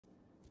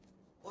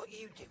are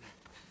you doing?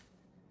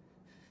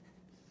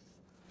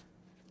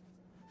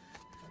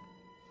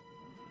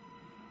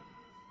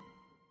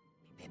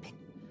 Pippin?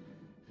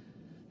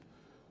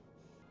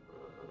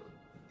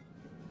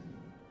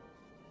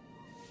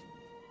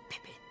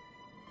 Pippin?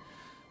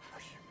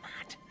 Are you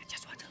mad? I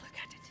just want to look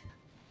at it.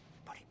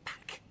 Put it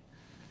back.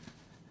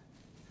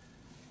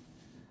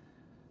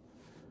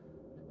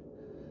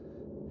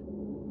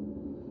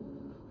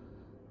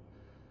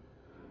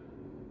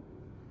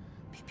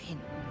 Pippin?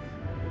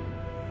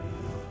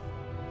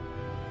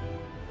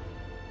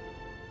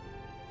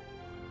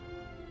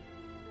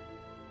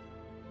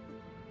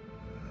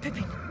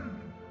 Pippin!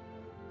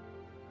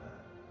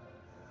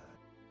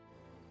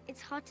 It's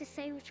hard to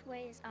say which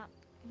way is up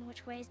and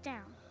which way is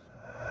down.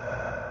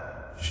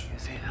 She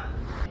is here.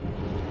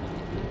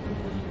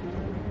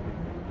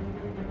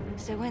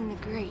 So when the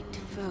great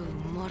foe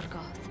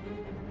Morgoth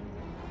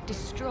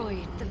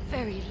destroyed the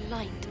very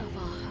light of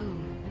our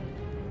home,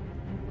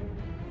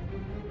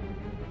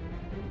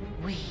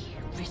 we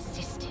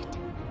resisted.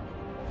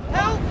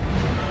 Help!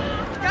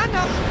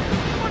 Gandalf!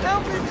 Someone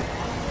help me!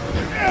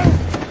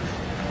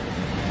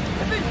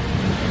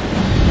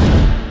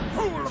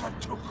 Fool of a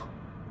took!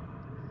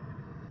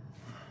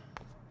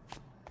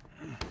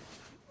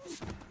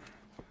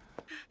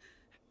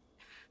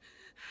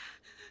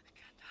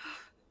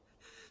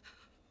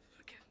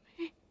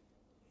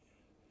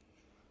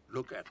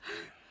 Look at me.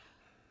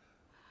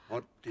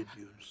 What did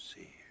you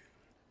see?